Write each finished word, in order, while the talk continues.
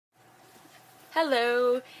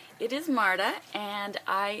Hello, it is Marta, and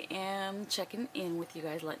I am checking in with you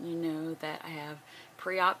guys, letting you know that I have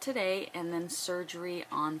pre-op today and then surgery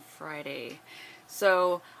on Friday.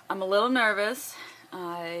 So I'm a little nervous.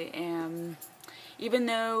 Even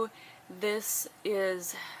though this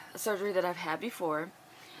is a surgery that I've had before,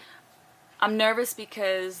 I'm nervous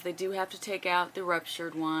because they do have to take out the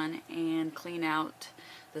ruptured one and clean out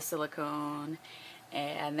the silicone,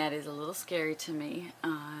 and that is a little scary to me.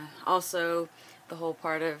 Also, the whole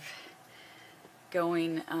part of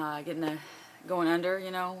going under,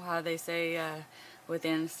 you know how they say with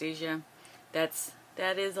anesthesia,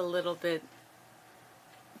 that is a little bit,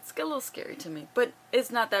 it's a little scary to me, but it's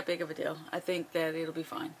not that big of a deal. I think that it'll be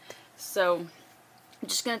fine. So I'm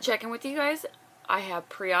just gonna check in with you guys. I have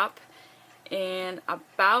pre-op in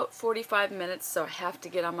about 45 minutes, so I have to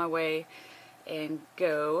get on my way and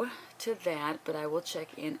go to that, but I will check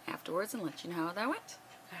in afterwards and let you know how that went.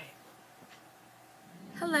 Alright.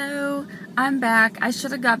 Hello, I'm back. I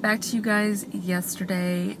should have got back to you guys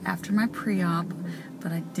yesterday after my pre-op,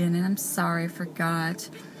 but I didn't. I'm sorry, I forgot.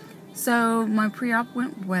 So my pre-op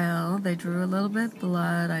went well. They drew a little bit of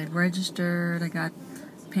blood. I registered. I got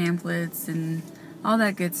pamphlets and all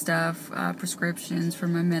that good stuff, prescriptions for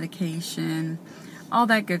my medication, all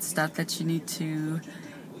that good stuff that you need to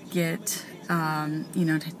get, you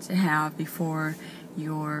know, to have before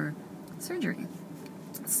your surgery.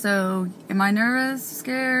 So, am I nervous,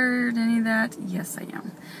 scared, any of that? Yes, I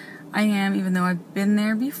am. I am, even though I've been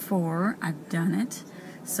there before. I've done it.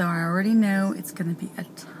 So I already know it's going to be a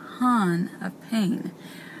ton of pain.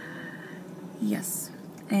 Yes.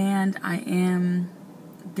 And I am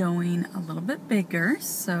going a little bit bigger,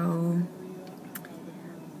 so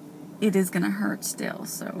it is going to hurt still.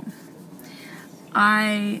 So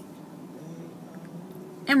I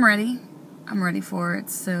am ready. I'm ready for it.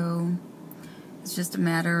 So it's just a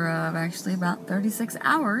matter of actually about 36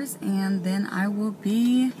 hours, and then I will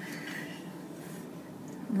be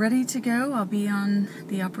ready to go. I'll be on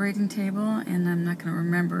the operating table, and I'm not going to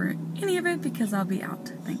remember any of it because I'll be out,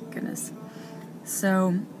 thank goodness.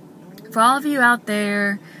 So for all of you out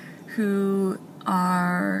there who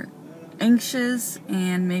are anxious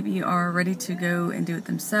and maybe are ready to go and do it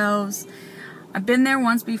themselves, I've been there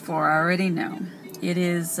once before. I already know. It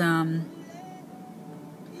is,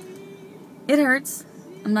 it hurts.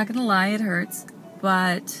 I'm not gonna lie, it hurts.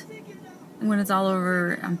 But when it's all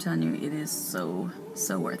over, I'm telling you, it is so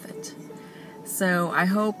worth it. So I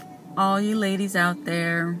hope all you ladies out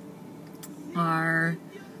there are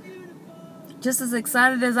just as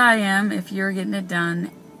excited as I am if you're getting it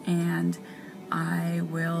done, and I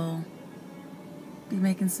will be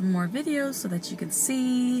making some more videos so that you can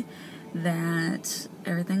see that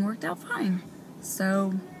everything worked out fine.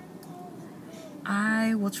 So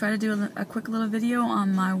I will try to do a quick little video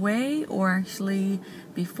on my way, or actually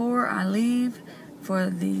before I leave for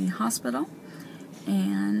the hospital,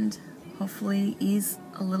 and hopefully ease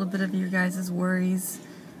a little bit of your guys' worries,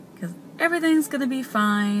 because everything's going to be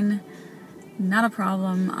fine. Not a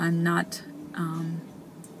problem. I'm not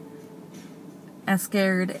as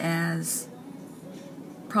scared as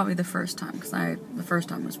probably the first time, because the first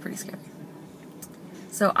time was pretty scary.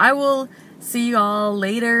 So I will see you all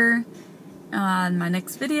later on my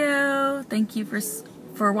next video. Thank you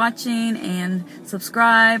for watching, and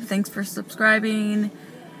subscribe. Thanks for subscribing.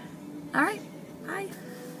 Alright.